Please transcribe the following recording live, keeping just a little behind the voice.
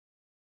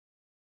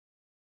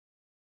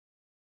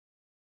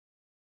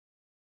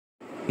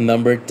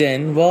Number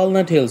 10.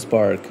 Walnut Hills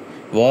Park.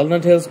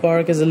 Walnut Hills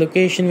Park is a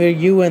location where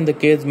you and the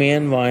kids may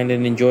unwind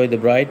and enjoy the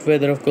bright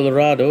weather of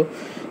Colorado.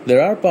 There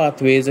are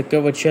pathways, a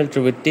covered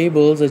shelter with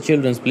tables, a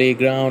children's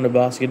playground, a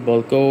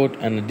basketball court,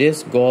 and a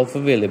disc golf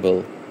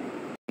available.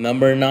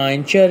 Number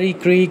 9. Cherry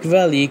Creek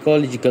Valley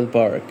Ecological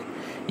Park.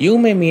 You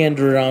may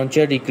meander around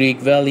Cherry Creek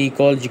Valley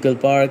Ecological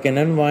Park and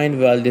unwind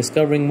while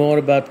discovering more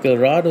about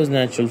Colorado's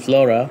natural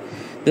flora.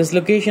 This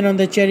location on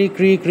the Cherry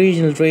Creek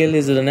Regional Trail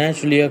is a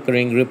naturally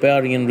occurring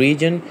riparian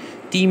region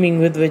teeming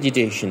with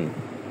vegetation.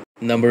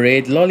 Number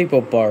 8.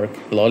 Lollipop Park.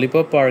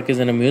 Lollipop Park is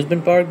an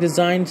amusement park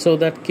designed so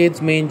that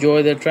kids may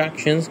enjoy the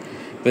attractions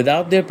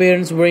without their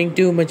parents worrying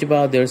too much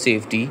about their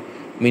safety.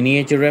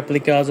 Miniature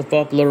replicas of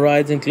popular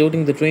rides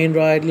including the train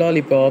ride,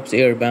 lollipops,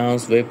 air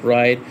bounce, whip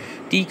ride,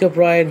 teacup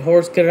ride,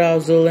 horse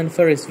carousel, and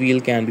Ferris wheel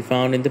can be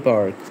found in the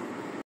park.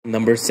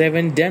 Number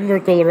 7. Denver,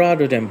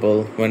 Colorado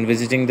Temple. When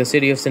visiting the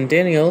city of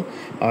Centennial,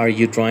 are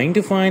you trying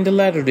to find a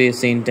Latter-day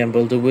Saint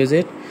temple to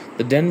visit?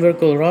 The Denver,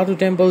 Colorado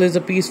Temple is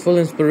a peaceful,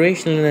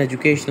 inspirational, and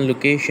educational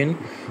location.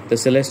 The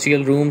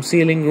Celestial Room,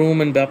 Sealing Room,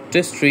 and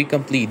Baptistry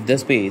complete the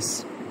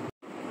space.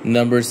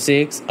 Number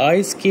 6.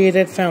 Ice Skate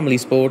at Family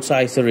Sports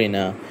Ice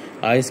Arena.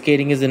 Ice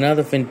skating is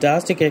another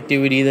fantastic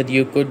activity that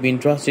you could be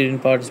interested in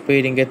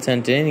participating at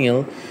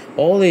Centennial.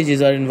 All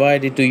ages are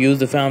invited to use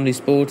the Family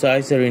Sports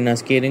Ice Arena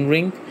skating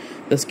rink.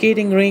 The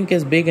skating rink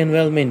is big and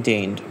well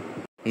maintained.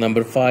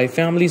 Number 5.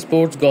 Family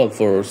Sports Golf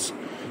Course.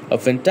 A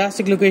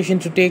fantastic location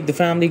to take the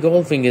family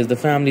golfing is the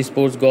Family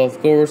Sports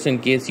Golf Course. In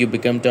case you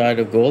become tired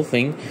of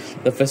golfing,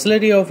 the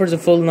facility offers a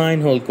full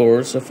 9-hole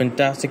course, a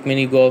fantastic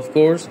mini golf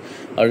course,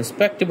 a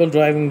respectable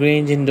driving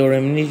range, indoor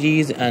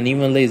amenities, and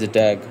even laser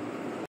tag.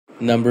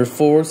 Number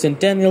 4.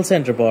 Centennial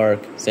Center Park.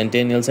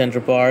 Centennial Center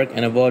Park,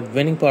 an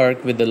award-winning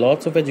park with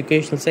lots of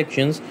educational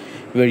sections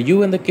where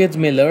you and the kids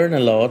may learn a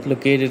lot,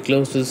 located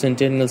close to the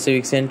Centennial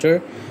Civic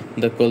Center.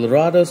 The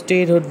Colorado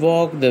Statehood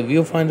Walk, the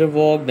Viewfinder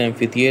Walk, the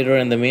amphitheater,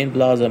 and the main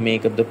plaza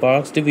make up the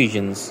park's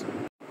divisions.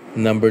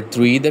 Number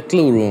 3. The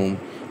Clue Room.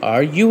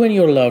 Are you and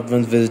your loved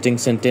ones visiting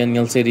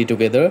Centennial City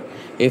together?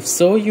 If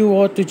so, you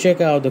ought to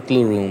check out the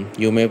Clue Room.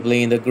 You may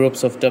play in the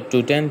groups of up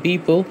to 10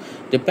 people.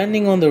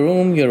 Depending on the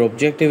room, your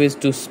objective is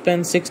to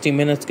spend 60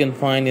 minutes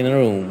confined in a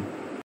room.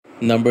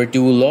 Number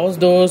 2. Los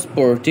Dos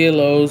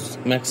Portillos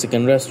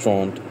Mexican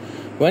Restaurant.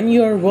 When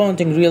you are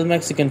wanting real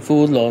Mexican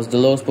food, Los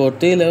Dos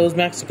Portillos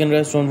Mexican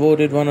Restaurant,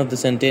 voted one of the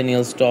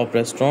Centennial's top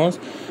restaurants,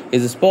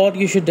 is a spot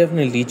you should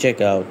definitely check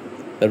out.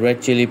 The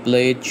Red Chili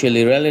Plate,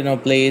 Chili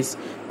Relleno Place,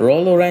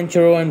 Rolo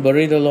Ranchero, and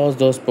Burrito Los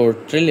Dos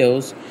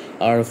Portillos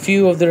are a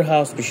few of their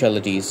house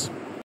specialties.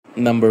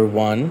 Number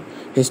 1.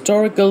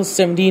 Historical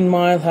 17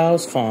 Mile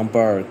House Farm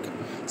Park.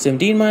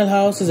 17 Mile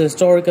House is a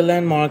historical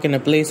landmark and a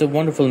place of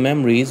wonderful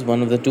memories,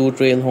 one of the 2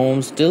 trail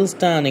homes still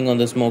standing on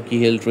the Smoky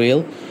Hill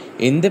Trail.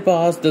 In the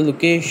past, the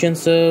location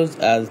serves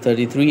as a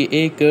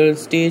 33-acre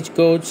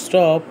stagecoach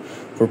stop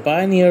for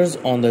pioneers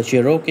on the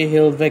Cherokee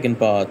Hill Wagon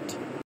Path.